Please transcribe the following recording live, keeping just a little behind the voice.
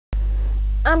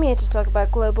I'm here to talk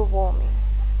about global warming.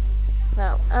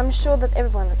 Now, I'm sure that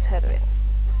everyone has heard of it,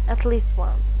 at least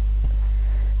once.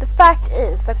 The fact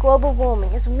is that global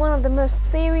warming is one of the most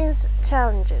serious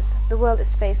challenges the world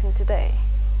is facing today.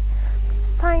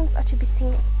 Signs are to be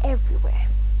seen everywhere.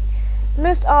 The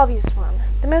most obvious one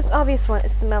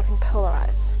is the melting polar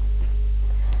ice.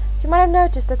 You might have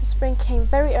noticed that the spring came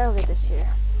very early this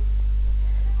year.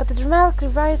 But the dramatically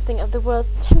rising of the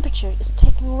world's temperature is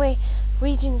taking away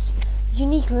regions'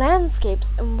 unique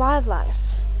landscapes and wildlife,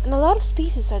 and a lot of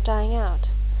species are dying out,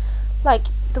 like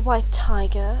the white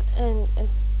tiger and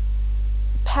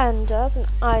pandas and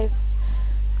ice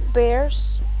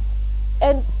bears,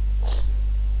 and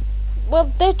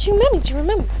well, there are too many to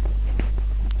remember.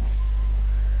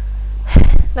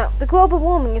 Now, the global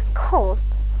warming is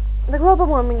caused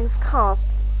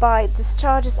by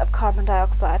discharges of carbon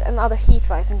dioxide and other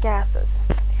heat-rising gases.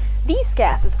 These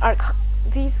gases are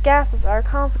a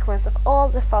consequence of all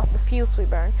the fossil fuels we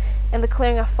burn and the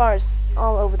clearing of forests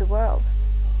all over the world.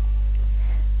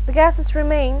 The gases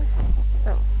remain.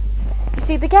 You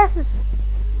see, the gases.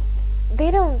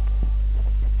 You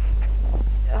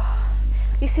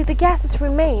see, the gases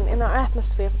remain in our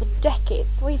atmosphere for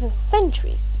decades or even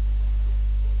centuries.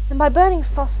 And by burning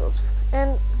fossils,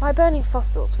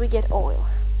 we get oil.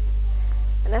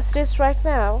 And as it is right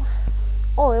now,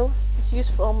 oil is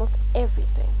used for almost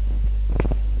everything.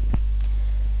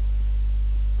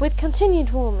 With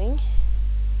continued warming,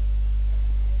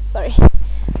 the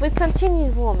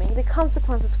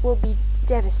consequences will be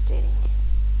devastating.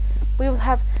 We will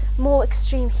have more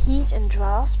extreme heat and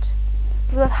drought.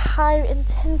 We will have higher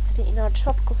intensity in our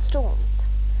tropical storms.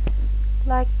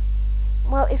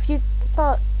 If you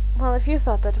thought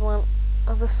that one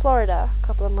over Florida a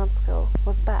couple of months ago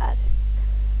was bad,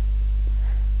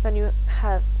 then you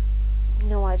have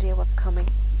no idea what's coming.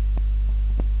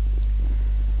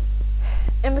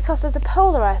 And because of the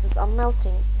polar ices are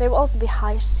melting, there will also be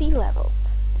higher sea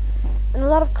levels. In a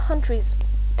lot of countries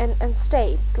and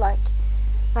states like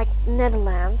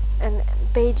Netherlands and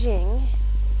Beijing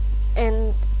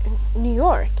and New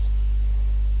York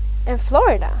and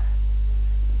Florida,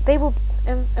 they will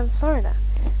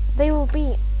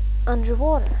be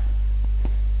underwater.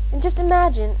 And just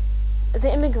imagine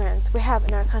the immigrants we have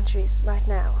in our countries right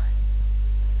now,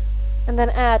 and then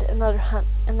add another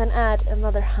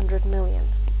 100 million.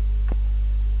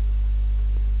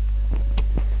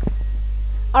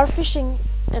 Our fishing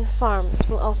and farms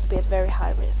will also be at very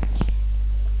high risk.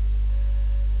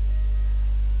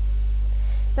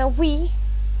 Now, we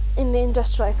in the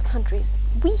industrialized countries,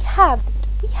 we have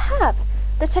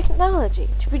the technology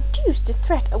to reduce the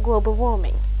threat of global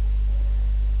warming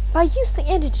by using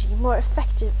energy more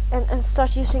effective and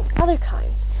start using other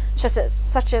kinds,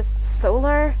 such as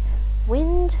solar,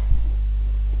 wind,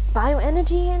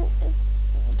 bioenergy, and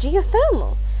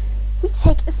geothermal. We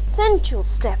take essential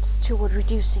steps toward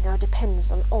reducing our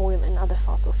dependence on oil and other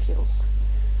fossil fuels.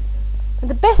 And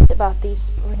the best about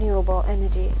this renewable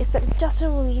energy is that it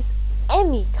doesn't release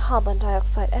any carbon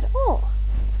dioxide at all.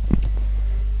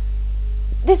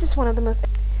 That is one of the most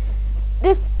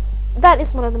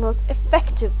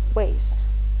effective ways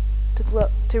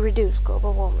to reduce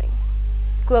global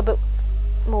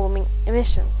warming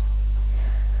emissions.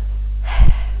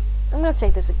 I'm gonna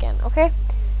take this again, okay?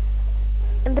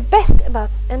 And the best about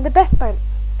the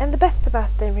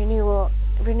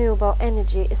renewable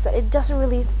energy is that it doesn't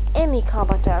release any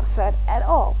carbon dioxide at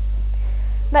all.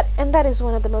 That is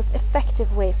one of the most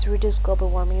effective ways to reduce global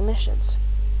warming emissions.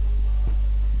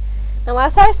 Now,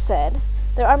 as I said,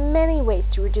 there are many ways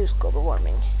to reduce global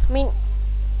warming. I mean,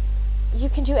 you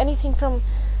can do anything from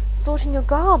sorting your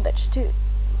garbage to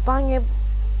buying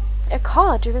a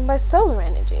car driven by solar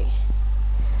energy.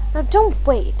 Now, don't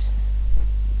wait,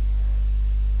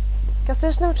 because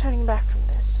there's no turning back from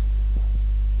this.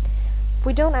 If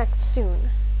we don't act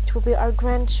soon, it will be our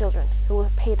grandchildren who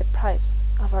will pay the price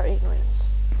of our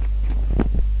ignorance.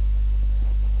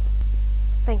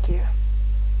 Thank you.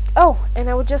 Oh, and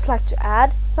I would just like to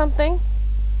add something.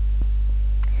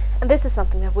 And this is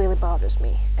something that really bothers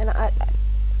me, and I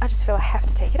just feel I have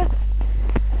to take it up.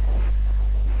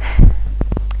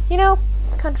 You know,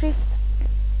 countries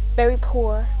very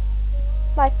poor,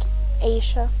 like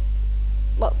Asia,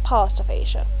 well, parts of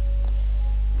Asia,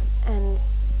 and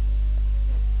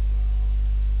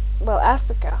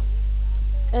Africa,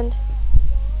 and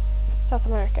South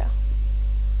America,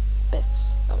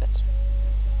 bits of it.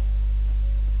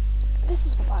 This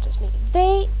is what bothers me.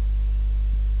 They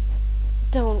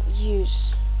don't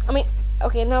use.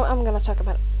 Okay, now I'm gonna talk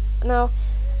about. Now,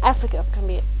 Africa is gonna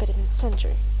be a bit in the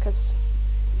center because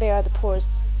they are the poorest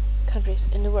countries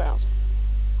in the world.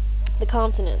 the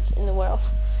continent in the world.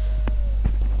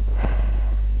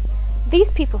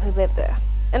 These people who live there,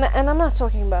 and I'm not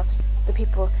talking about the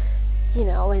people, you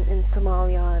know, in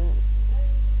Somalia and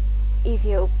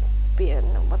Ethiopia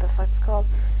and what the fuck it's called,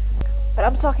 but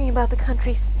I'm talking about the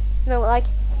countries, you know, like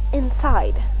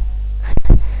inside,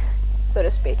 so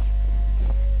to speak.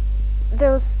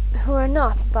 Those who are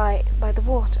not by the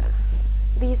water.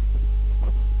 These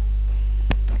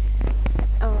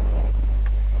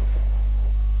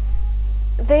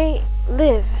they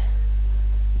live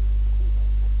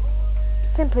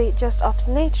simply just off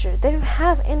nature. They don't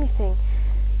have anything.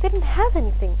 They don't have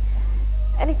anything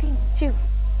to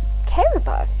care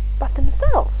about but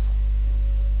themselves.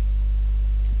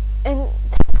 And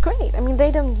that's great. I mean,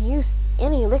 they don't use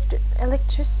any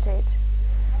electricity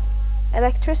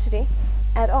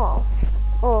at all.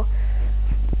 Or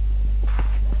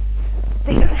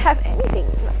they don't have anything.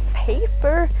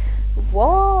 Paper,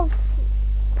 walls,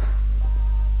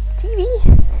 TV,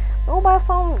 mobile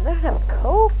phone. They don't have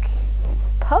Coke,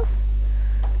 Puff,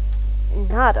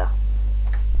 nada.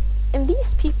 And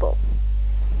these people,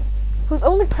 whose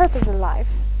only purpose in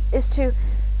life is to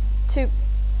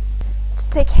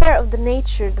take care of the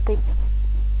nature that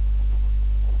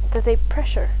they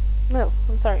pressure. No,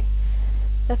 I'm sorry.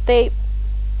 That they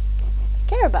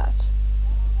care about.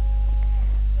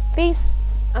 These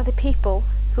are the people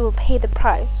who will pay the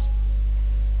price.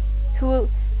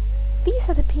 These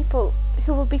are the people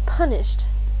who will be punished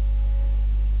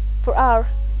for our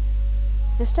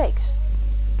mistakes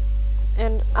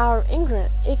and our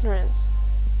ignorance.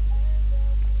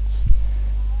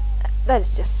 That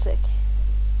is just sick.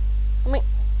 I mean,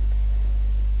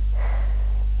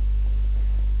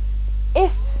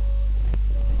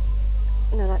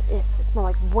 not if, it's more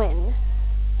like when.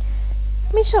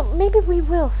 I mean, sure, maybe we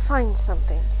will find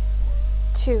something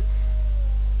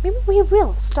maybe we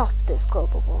will stop this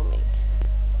global warming.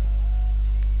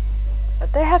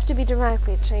 But there have to be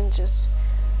dramatic changes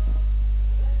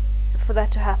for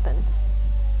that to happen.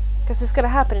 Because it's gonna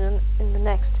happen in the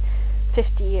next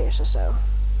 50 years or so.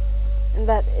 And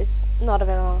that is not a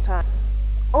very long time.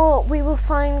 Or we will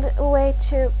find a way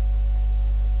to,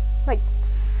 like,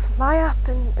 fly up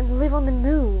and live on the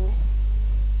moon.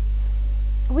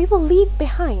 We will leave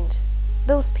behind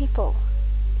those people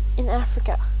in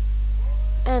Africa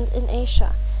and in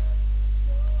Asia.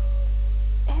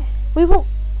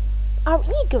 Our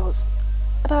egos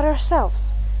about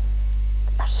ourselves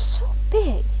are so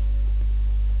big.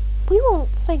 We won't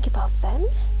think about them.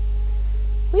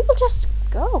 We will just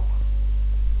go.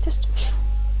 Just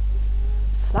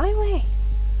fly away.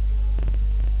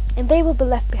 And they will be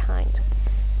left behind.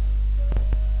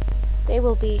 They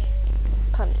will be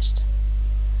punished.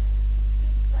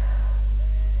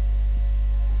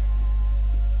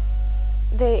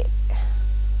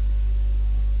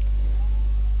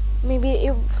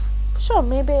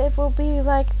 Maybe it will be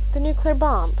like the nuclear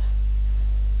bomb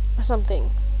or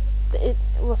something. It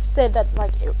was said that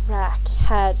like Iraq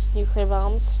had nuclear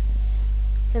bombs,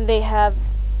 and they have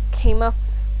came up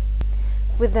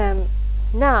with them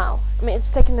now. I mean,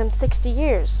 it's taken them 60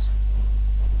 years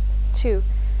to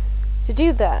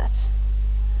do that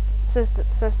since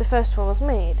the first one was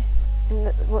made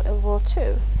in World War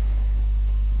II.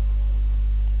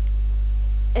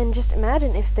 And just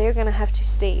imagine if they're gonna have to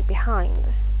stay behind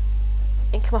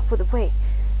and come up with a way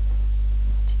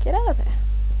to get out of there.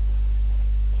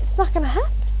 It's not gonna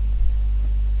happen.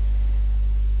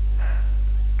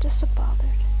 I'm just so bothered.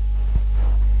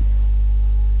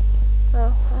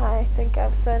 Well, I think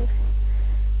I've said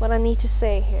what I need to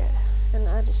say here, and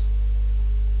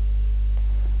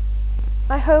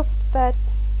I hope that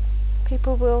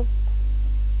people will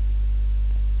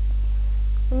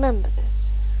remember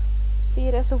this. See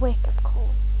it as a wake-up call.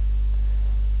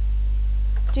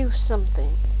 Do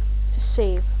something to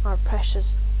save our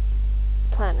precious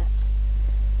planet.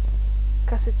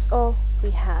 Because it's all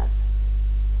we have.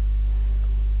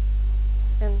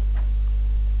 And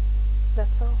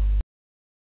that's all.